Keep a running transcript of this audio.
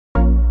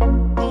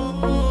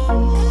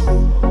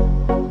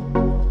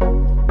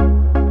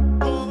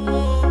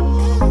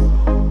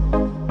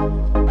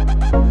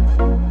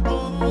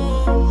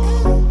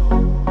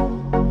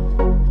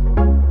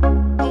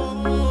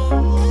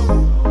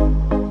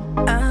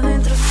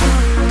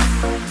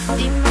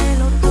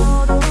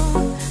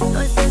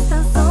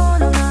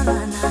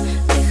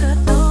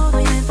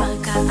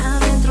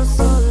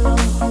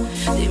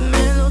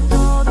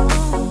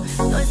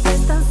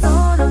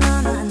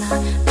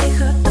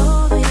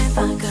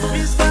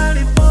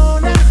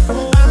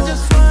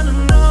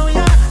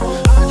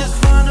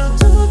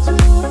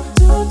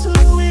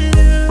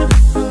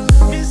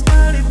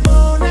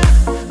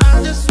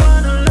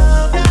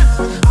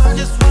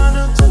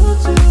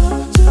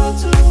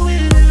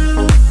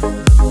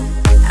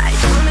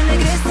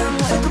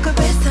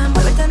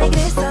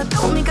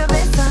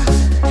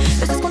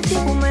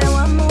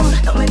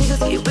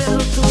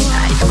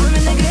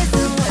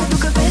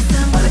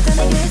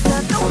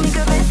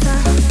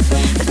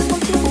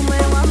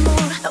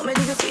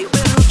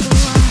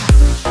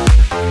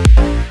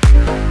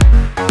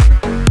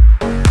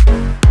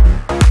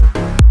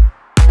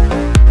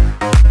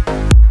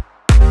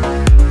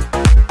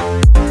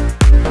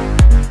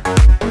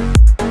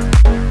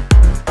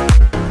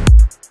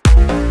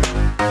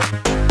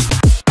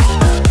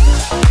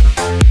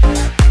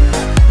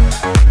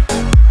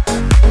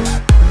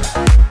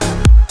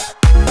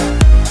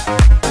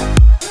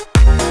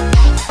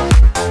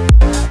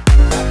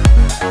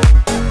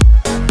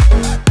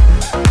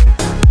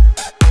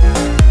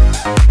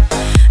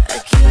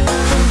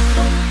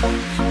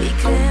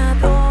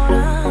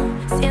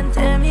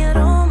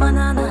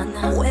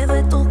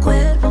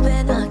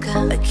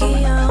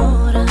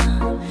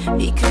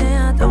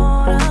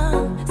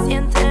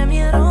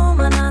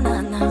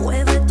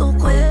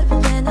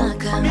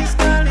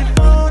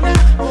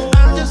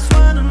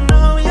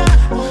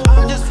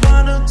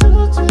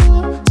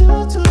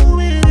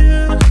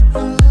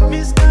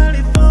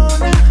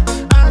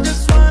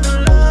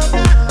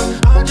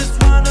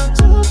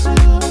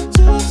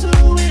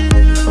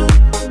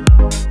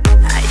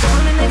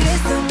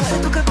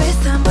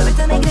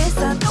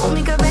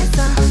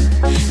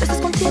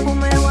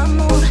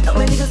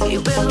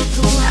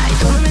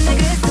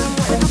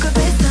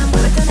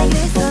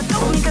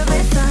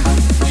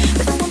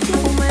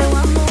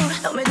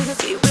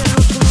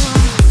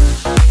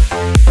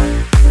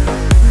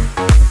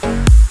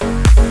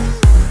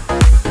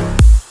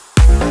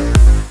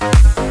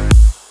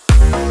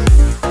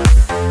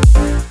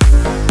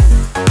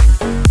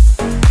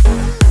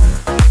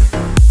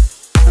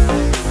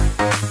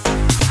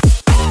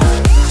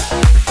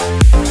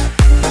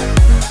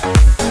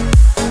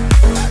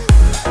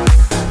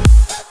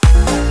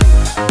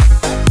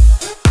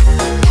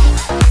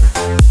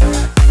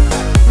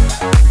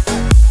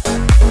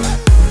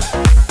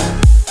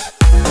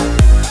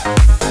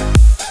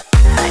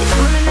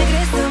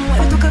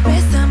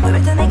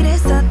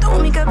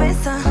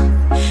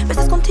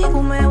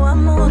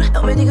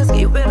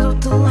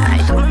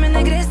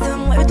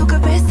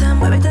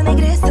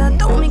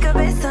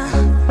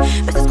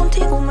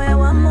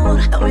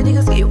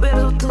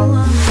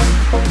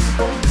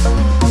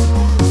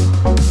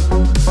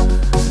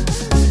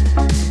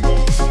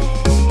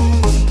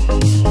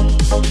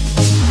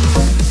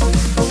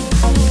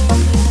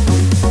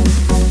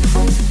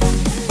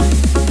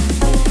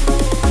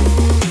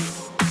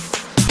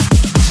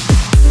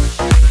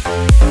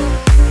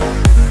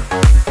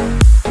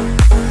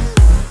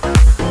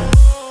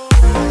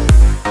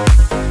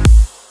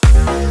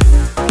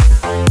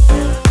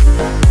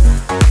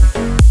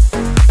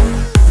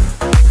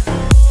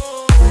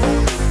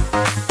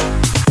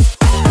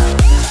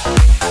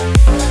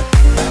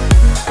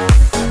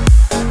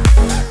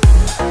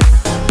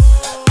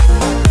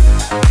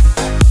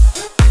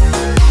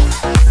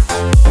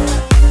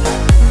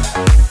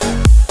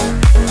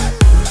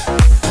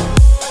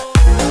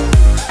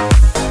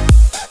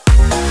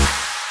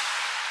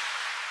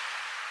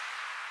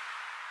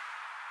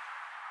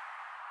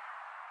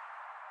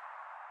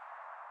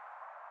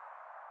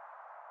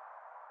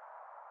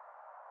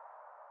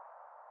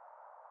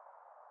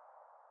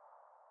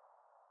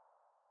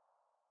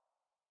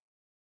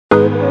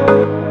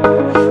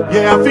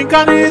Yeah, I think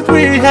I need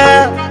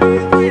rehab.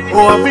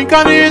 Oh, I think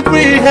I need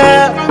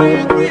rehab.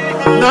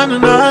 Nah, nah,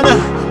 nah, nah.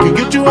 Can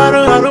get you out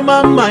of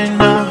my mind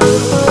now.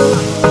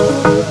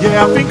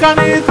 Yeah, I think I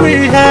need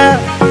rehab.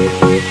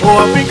 Oh,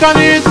 I think I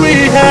need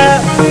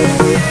rehab.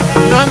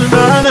 Nah, nah,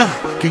 nah, nah.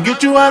 Can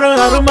get you out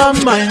of my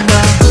mind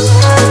now.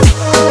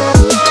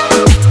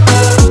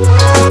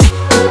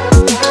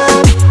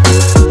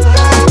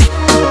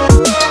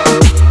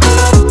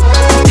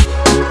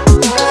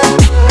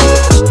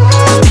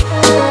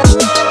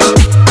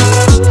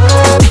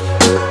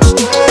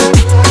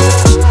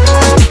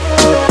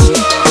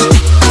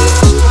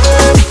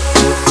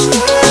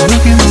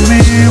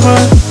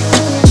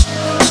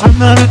 I'm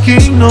not a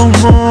king no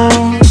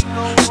more,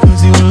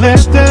 'cause you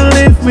left and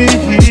left me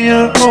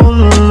here all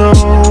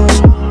alone.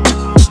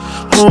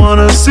 I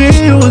wanna see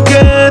you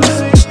again,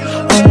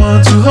 I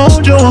want to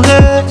hold your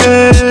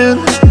hand.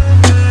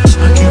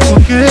 I can't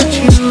forget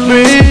you,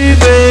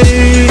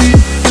 baby.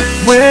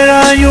 Where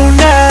are you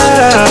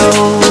now?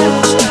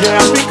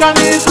 Yeah, I think I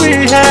need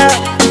rehab.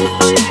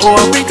 Oh,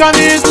 I think I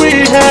need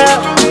rehab.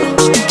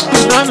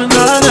 Nah, nah,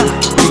 nah, nah.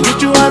 To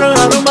get you out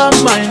of my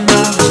mind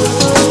now.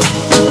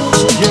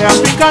 Yeah, I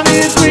think I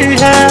need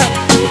rehab.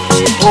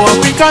 Oh, I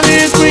think I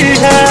need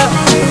rehab.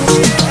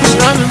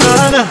 Nah, nah,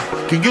 nah, nah.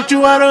 Can get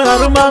you out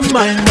of my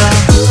mind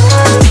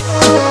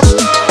now.